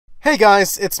Hey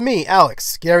guys, it's me,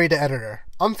 Alex, Gary the editor.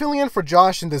 I'm filling in for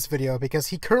Josh in this video because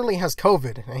he currently has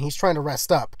COVID and he's trying to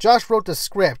rest up. Josh wrote the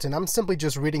script and I'm simply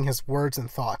just reading his words and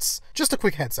thoughts. Just a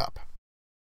quick heads up.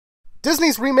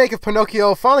 Disney's remake of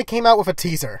Pinocchio finally came out with a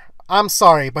teaser. I'm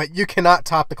sorry, but you cannot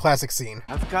top the classic scene.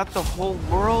 I've got the whole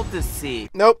world to see.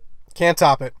 Nope, can't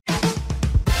top it.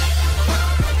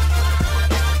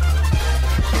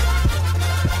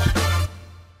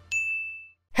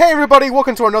 Hey everybody,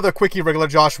 welcome to another Quickie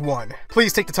Regularjosh1.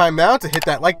 Please take the time now to hit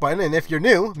that like button, and if you're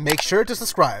new, make sure to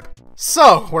subscribe.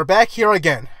 So, we're back here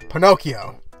again.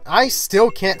 Pinocchio. I still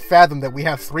can't fathom that we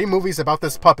have 3 movies about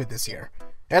this puppet this year.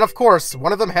 And of course,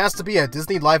 one of them has to be a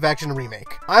Disney live-action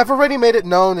remake. I've already made it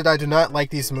known that I do not like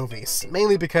these movies,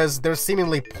 mainly because they're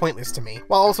seemingly pointless to me,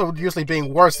 while also usually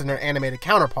being worse than their animated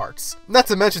counterparts. Not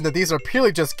to mention that these are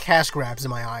purely just cash grabs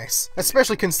in my eyes,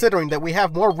 especially considering that we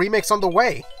have more remakes on the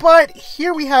way. But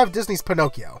here we have Disney's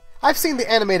Pinocchio. I've seen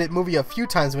the animated movie a few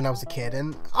times when I was a kid,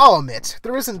 and I'll admit,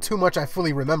 there isn't too much I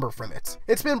fully remember from it.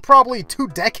 It's been probably 2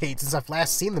 decades since I've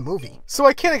last seen the movie, so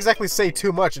I can't exactly say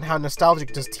too much on how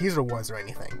nostalgic this teaser was or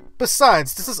anything.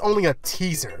 Besides, this is only a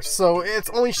teaser, so it's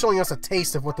only showing us a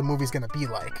taste of what the movie's gonna be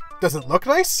like. Does it look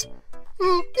nice?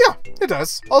 Yeah, it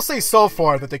does. I'll say so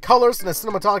far that the colors and the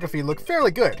cinematography look fairly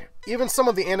good. Even some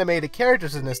of the animated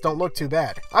characters in this don't look too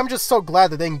bad. I'm just so glad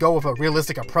that they can go with a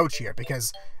realistic approach here,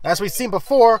 because, as we've seen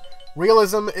before,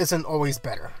 realism isn't always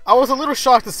better. I was a little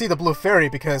shocked to see the Blue Fairy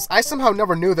because I somehow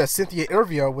never knew that Cynthia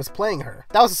Erivo was playing her.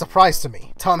 That was a surprise to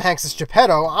me. Tom Hanks'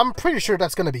 Geppetto, I'm pretty sure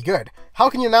that's gonna be good. How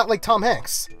can you not like Tom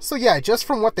Hanks? So yeah, just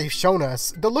from what they've shown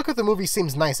us, the look of the movie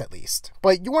seems nice at least.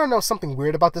 But you wanna know something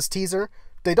weird about this teaser?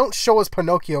 They don't show us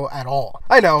Pinocchio at all.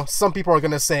 I know, some people are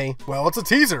gonna say, well, it's a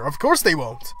teaser, of course they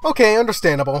won't. Okay,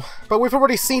 understandable, but we've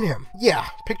already seen him. Yeah,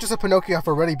 pictures of Pinocchio have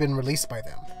already been released by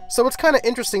them. So it's kinda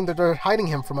interesting that they're hiding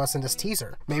him from us in this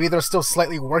teaser. Maybe they're still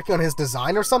slightly working on his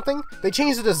design or something? They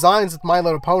changed the designs with My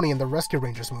Little Pony in the Rescue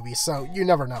Rangers movie, so you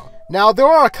never know. Now, there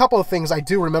are a couple of things I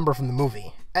do remember from the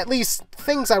movie. At least,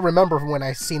 things I remember from when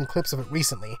I've seen clips of it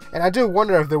recently, and I do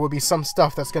wonder if there will be some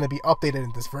stuff that's going to be updated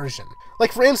in this version.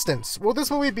 Like for instance, will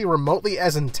this movie be remotely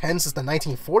as intense as the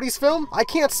 1940s film? I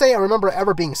can't say I remember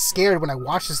ever being scared when I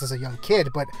watched this as a young kid,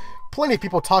 but plenty of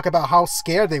people talk about how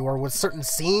scared they were with certain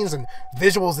scenes and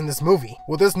visuals in this movie.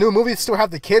 Will this new movie still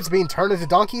have the kids being turned into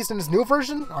donkeys in this new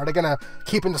version? Are they gonna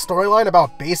keep in the storyline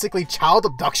about basically child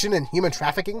abduction and human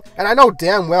trafficking? And I know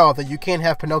damn well that you can't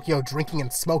have Pinocchio drinking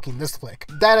and smoking this flick.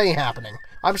 That ain't happening.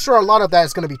 I'm sure a lot of that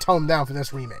is going to be toned down for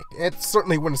this remake. It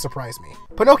certainly wouldn't surprise me.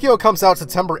 Pinocchio comes out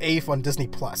September 8th on Disney+.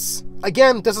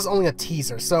 Again, this is only a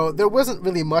teaser, so there wasn't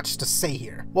really much to say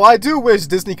here. While I do wish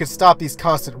Disney could stop these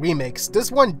constant remakes,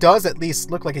 this one does at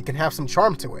least look like it can have some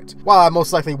charm to it. While I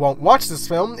most likely won't watch this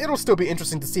film, it'll still be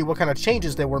interesting to see what kind of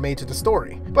changes that were made to the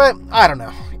story. But, I don't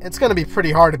know. It's going to be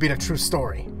pretty hard to beat a true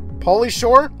story. Pauly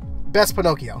Shore? Best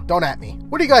Pinocchio, don't at me.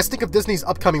 What do you guys think of Disney's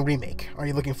upcoming remake? Are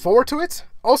you looking forward to it?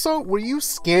 Also, were you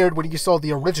scared when you saw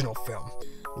the original film?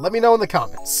 Let me know in the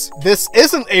comments. This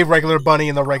isn't a regular bunny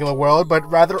in the regular world, but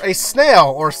rather a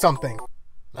snail or something.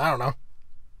 I don't know.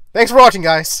 Thanks for watching,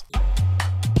 guys.